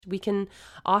We can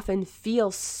often feel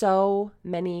so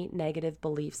many negative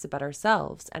beliefs about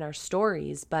ourselves and our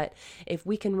stories, but if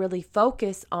we can really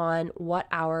focus on what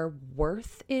our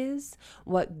worth is,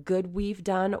 what good we've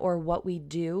done or what we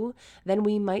do, then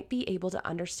we might be able to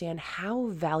understand how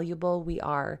valuable we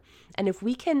are. And if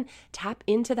we can tap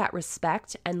into that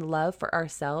respect and love for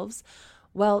ourselves,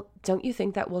 well, don't you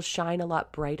think that will shine a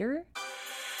lot brighter?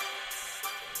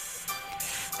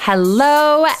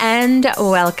 Hello and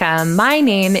welcome. My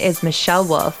name is Michelle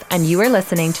Wolf, and you are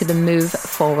listening to the Move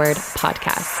Forward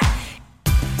podcast.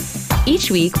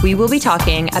 Each week, we will be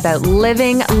talking about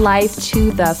living life to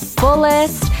the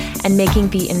fullest and making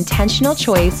the intentional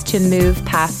choice to move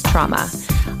past trauma.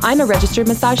 I'm a registered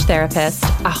massage therapist,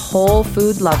 a whole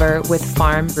food lover with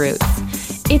farm roots.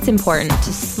 It's important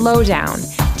to slow down,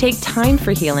 take time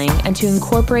for healing, and to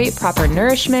incorporate proper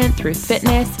nourishment through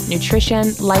fitness,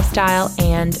 nutrition, lifestyle,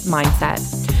 and mindset.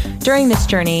 During this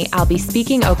journey, I'll be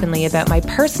speaking openly about my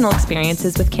personal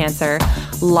experiences with cancer,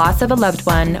 loss of a loved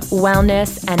one,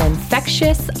 wellness, and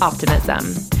infectious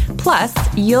optimism. Plus,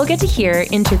 you'll get to hear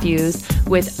interviews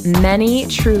with many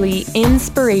truly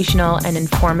inspirational and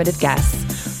informative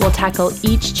guests. We'll tackle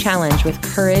each challenge with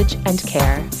courage and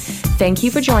care. Thank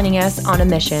you for joining us on a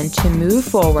mission to move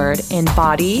forward in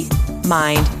body,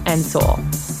 mind, and soul.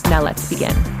 Now let's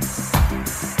begin.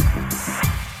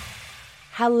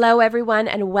 Hello, everyone,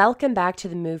 and welcome back to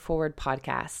the Move Forward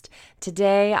podcast.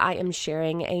 Today, I am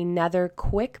sharing another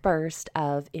quick burst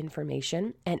of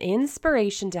information and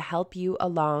inspiration to help you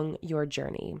along your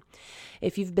journey.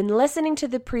 If you've been listening to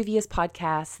the previous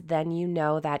podcasts, then you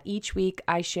know that each week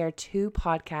I share two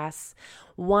podcasts.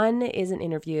 One is an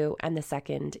interview and the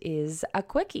second is a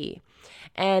quickie.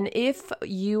 And if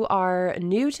you are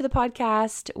new to the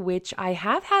podcast, which I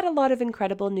have had a lot of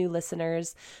incredible new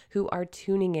listeners who are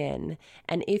tuning in,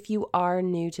 and if you are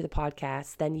new to the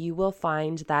podcast, then you will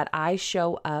find that I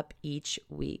show up each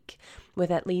week with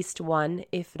at least one,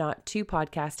 if not two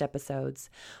podcast episodes,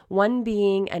 one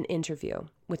being an interview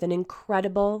with an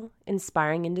incredible,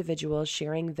 inspiring individual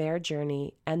sharing their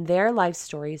journey and their life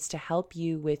stories to help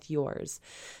you with yours,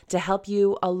 to help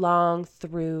you along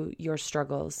through your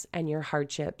struggles and your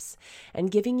hardships,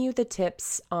 and giving you the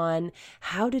tips on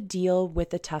how to deal with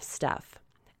the tough stuff.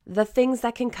 The things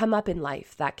that can come up in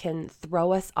life that can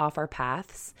throw us off our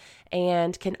paths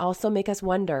and can also make us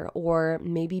wonder or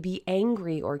maybe be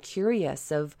angry or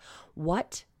curious of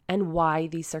what and why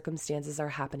these circumstances are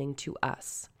happening to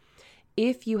us.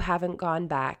 If you haven't gone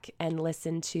back and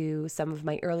listened to some of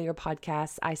my earlier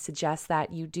podcasts, I suggest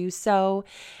that you do so.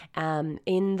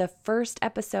 In the first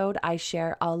episode, I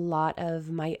share a lot of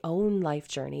my own life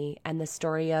journey and the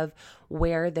story of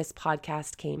where this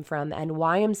podcast came from and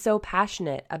why I'm so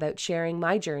passionate about sharing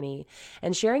my journey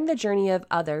and sharing the journey of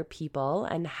other people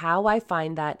and how I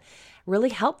find that really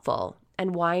helpful,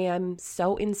 and why I'm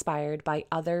so inspired by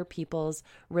other people's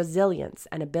resilience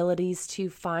and abilities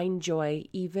to find joy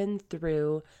even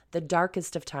through the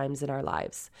darkest of times in our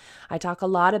lives. I talk a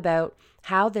lot about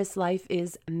how this life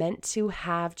is meant to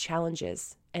have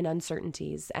challenges and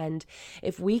uncertainties. And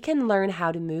if we can learn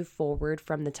how to move forward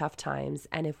from the tough times,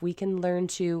 and if we can learn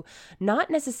to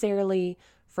not necessarily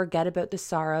forget about the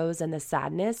sorrows and the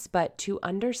sadness, but to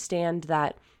understand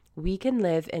that we can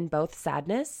live in both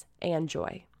sadness and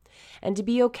joy, and to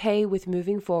be okay with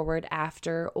moving forward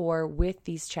after or with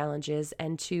these challenges,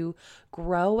 and to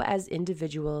grow as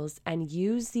individuals and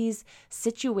use these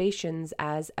situations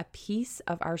as a piece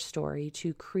of our story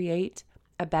to create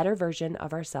a better version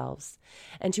of ourselves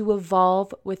and to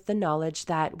evolve with the knowledge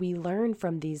that we learn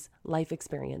from these life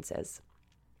experiences.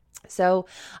 So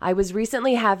I was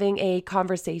recently having a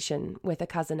conversation with a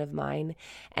cousin of mine,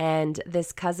 and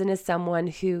this cousin is someone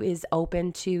who is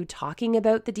open to talking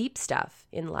about the deep stuff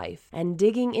in life and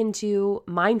digging into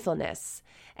mindfulness,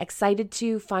 excited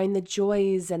to find the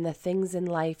joys and the things in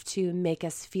life to make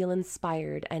us feel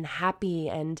inspired and happy.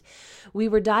 And we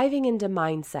were diving into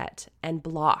mindset and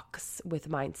blocks with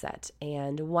mindset.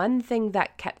 And one thing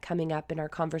that kept coming up in our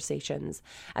conversations,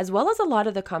 as well as a lot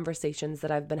of the conversations that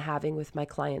I've been having with my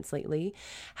clients lately,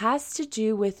 has to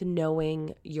do with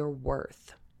knowing your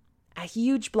worth. A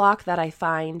huge block that I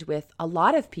find with a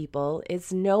lot of people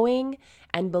is knowing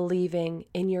and believing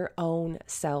in your own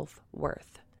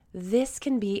self-worth. This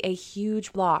can be a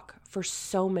huge block for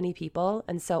so many people,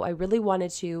 and so I really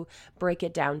wanted to break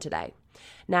it down today.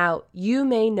 Now, you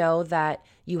may know that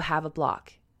you have a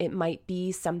block. It might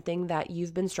be something that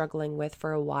you've been struggling with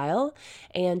for a while,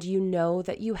 and you know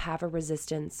that you have a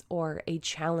resistance or a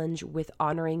challenge with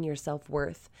honoring your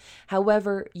self-worth.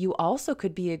 However, you also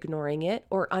could be ignoring it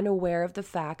or unaware of the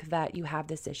fact that you have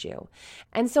this issue.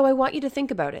 And so I want you to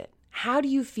think about it How do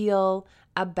you feel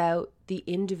about the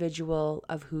individual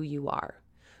of who you are?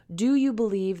 Do you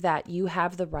believe that you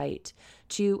have the right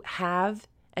to have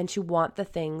and to want the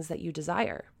things that you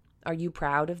desire? Are you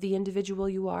proud of the individual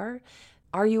you are?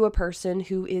 Are you a person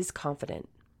who is confident?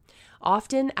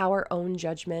 Often our own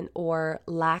judgment or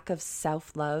lack of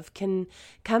self-love can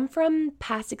come from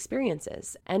past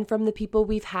experiences and from the people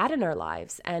we've had in our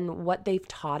lives and what they've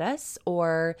taught us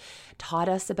or taught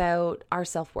us about our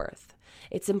self-worth.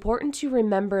 It's important to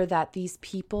remember that these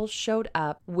people showed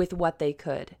up with what they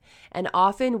could, and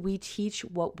often we teach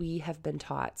what we have been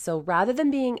taught. So rather than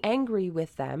being angry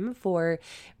with them for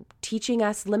teaching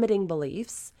us limiting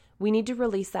beliefs, we need to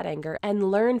release that anger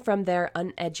and learn from their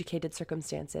uneducated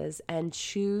circumstances and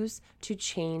choose to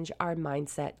change our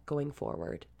mindset going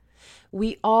forward.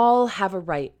 We all have a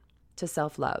right to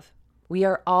self-love. We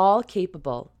are all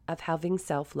capable of having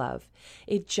self-love.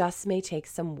 It just may take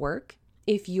some work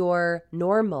if your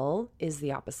normal is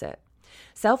the opposite.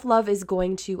 Self-love is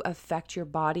going to affect your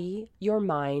body, your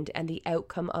mind, and the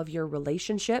outcome of your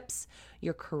relationships,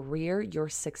 your career, your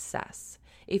success.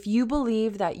 If you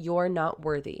believe that you're not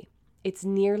worthy, it's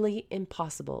nearly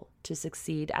impossible to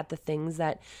succeed at the things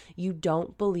that you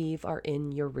don't believe are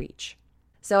in your reach.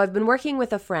 So I've been working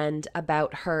with a friend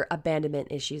about her abandonment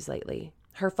issues lately.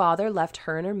 Her father left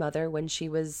her and her mother when she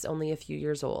was only a few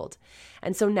years old.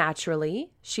 And so naturally,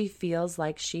 she feels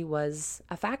like she was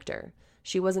a factor.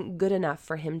 She wasn't good enough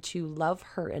for him to love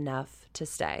her enough to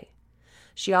stay.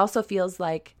 She also feels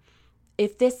like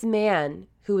if this man,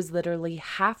 who is literally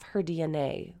half her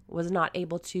DNA, was not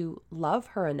able to love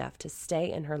her enough to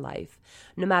stay in her life,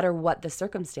 no matter what the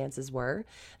circumstances were,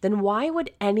 then why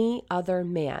would any other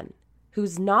man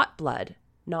who's not blood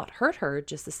not hurt her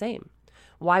just the same?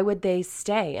 Why would they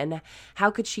stay? And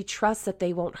how could she trust that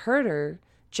they won't hurt her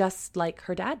just like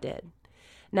her dad did?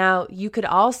 Now, you could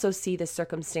also see this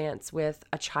circumstance with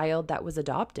a child that was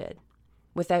adopted.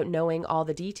 Without knowing all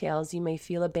the details, you may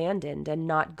feel abandoned and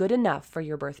not good enough for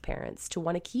your birth parents to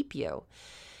want to keep you.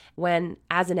 When,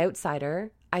 as an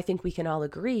outsider, I think we can all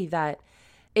agree that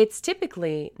it's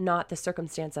typically not the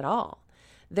circumstance at all.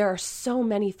 There are so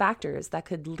many factors that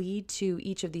could lead to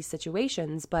each of these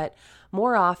situations, but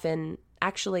more often,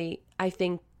 actually, I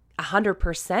think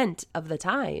 100% of the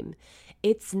time,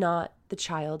 it's not the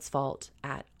child's fault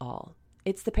at all.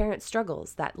 It's the parents'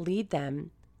 struggles that lead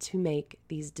them to make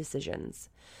these decisions.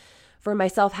 For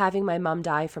myself, having my mom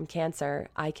die from cancer,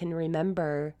 I can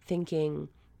remember thinking,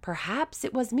 perhaps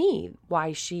it was me,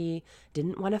 why she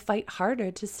didn't want to fight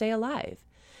harder to stay alive.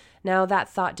 Now, that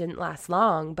thought didn't last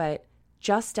long, but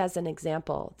just as an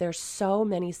example, there's so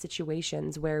many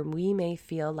situations where we may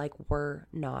feel like we're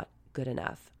not good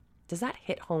enough. Does that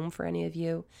hit home for any of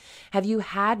you? Have you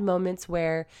had moments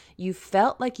where you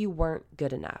felt like you weren't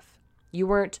good enough? You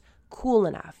weren't cool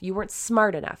enough, you weren't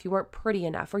smart enough, you weren't pretty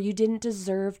enough, or you didn't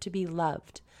deserve to be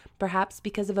loved, perhaps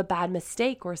because of a bad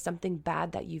mistake or something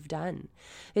bad that you've done.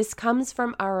 This comes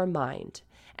from our mind,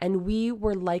 and we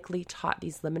were likely taught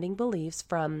these limiting beliefs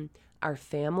from our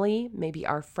family, maybe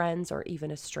our friends, or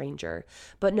even a stranger.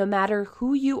 But no matter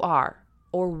who you are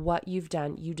or what you've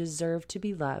done, you deserve to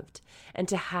be loved and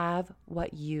to have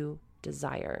what you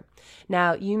desire.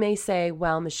 Now, you may say,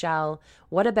 well, Michelle,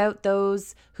 what about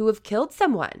those who have killed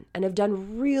someone and have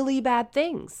done really bad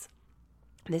things?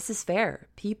 This is fair.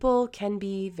 People can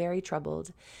be very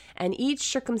troubled, and each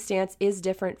circumstance is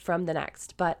different from the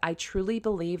next. But I truly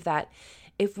believe that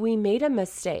if we made a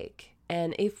mistake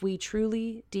and if we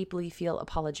truly, deeply feel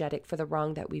apologetic for the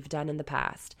wrong that we've done in the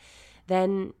past,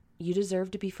 then you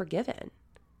deserve to be forgiven.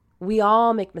 We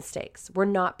all make mistakes. We're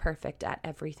not perfect at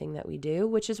everything that we do,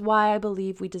 which is why I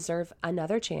believe we deserve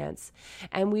another chance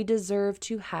and we deserve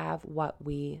to have what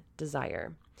we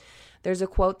desire. There's a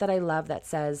quote that I love that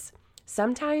says,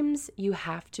 sometimes you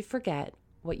have to forget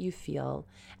what you feel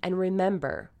and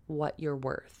remember what you're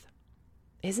worth.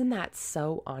 Isn't that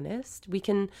so honest? We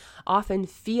can often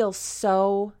feel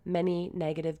so many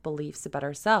negative beliefs about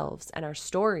ourselves and our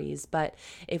stories, but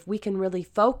if we can really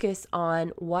focus on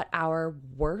what our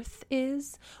worth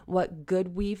is, what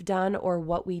good we've done or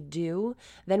what we do,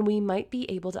 then we might be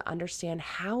able to understand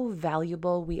how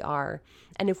valuable we are.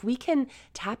 And if we can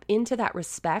tap into that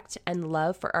respect and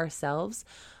love for ourselves,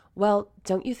 well,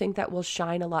 don't you think that will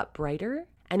shine a lot brighter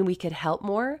and we could help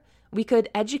more? We could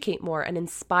educate more and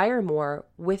inspire more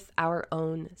with our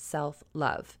own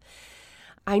self-love.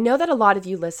 I know that a lot of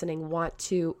you listening want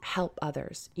to help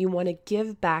others. You want to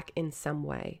give back in some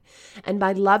way. And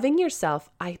by loving yourself,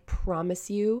 I promise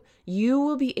you, you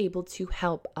will be able to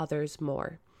help others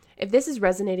more. If this is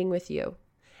resonating with you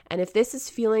And if this is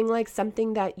feeling like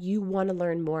something that you want to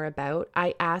learn more about,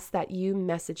 I ask that you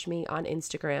message me on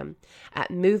Instagram at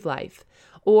Move Life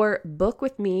or book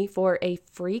with me for a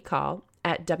free call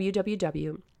at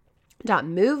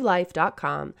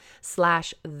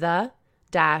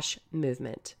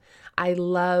www.movelife.com/the-movement. I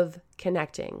love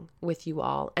connecting with you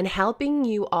all and helping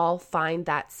you all find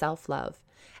that self-love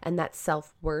and that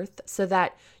self-worth so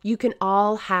that you can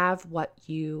all have what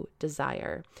you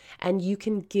desire and you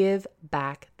can give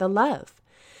back the love.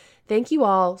 Thank you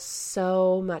all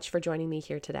so much for joining me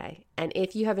here today. And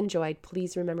if you have enjoyed,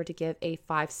 please remember to give a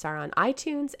 5-star on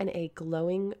iTunes and a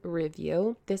glowing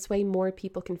review. This way more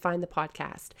people can find the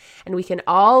podcast and we can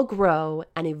all grow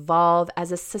and evolve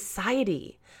as a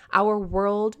society. Our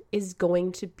world is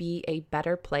going to be a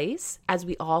better place as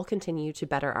we all continue to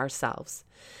better ourselves.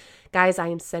 Guys, I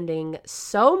am sending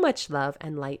so much love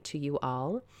and light to you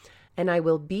all, and I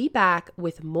will be back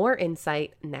with more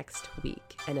insight next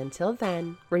week. And until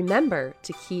then, remember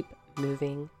to keep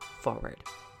moving forward.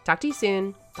 Talk to you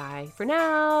soon. Bye for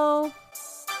now.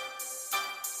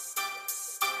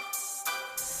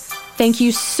 Thank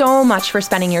you so much for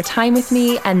spending your time with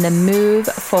me and the Move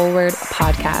Forward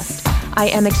podcast. I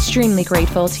am extremely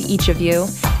grateful to each of you.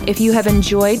 If you have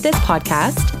enjoyed this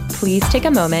podcast, please take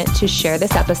a moment to share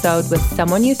this episode with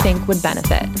someone you think would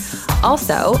benefit.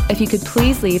 Also, if you could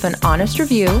please leave an honest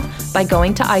review by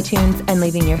going to iTunes and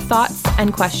leaving your thoughts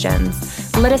and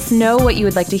questions. Let us know what you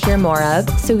would like to hear more of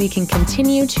so we can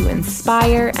continue to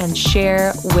inspire and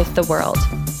share with the world.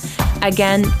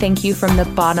 Again, thank you from the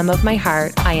bottom of my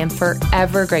heart. I am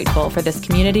forever grateful for this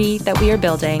community that we are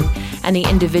building and the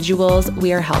individuals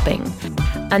we are helping.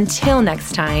 Until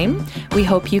next time, we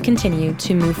hope you continue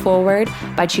to move forward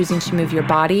by choosing to move your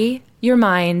body, your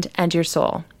mind, and your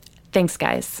soul. Thanks,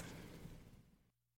 guys.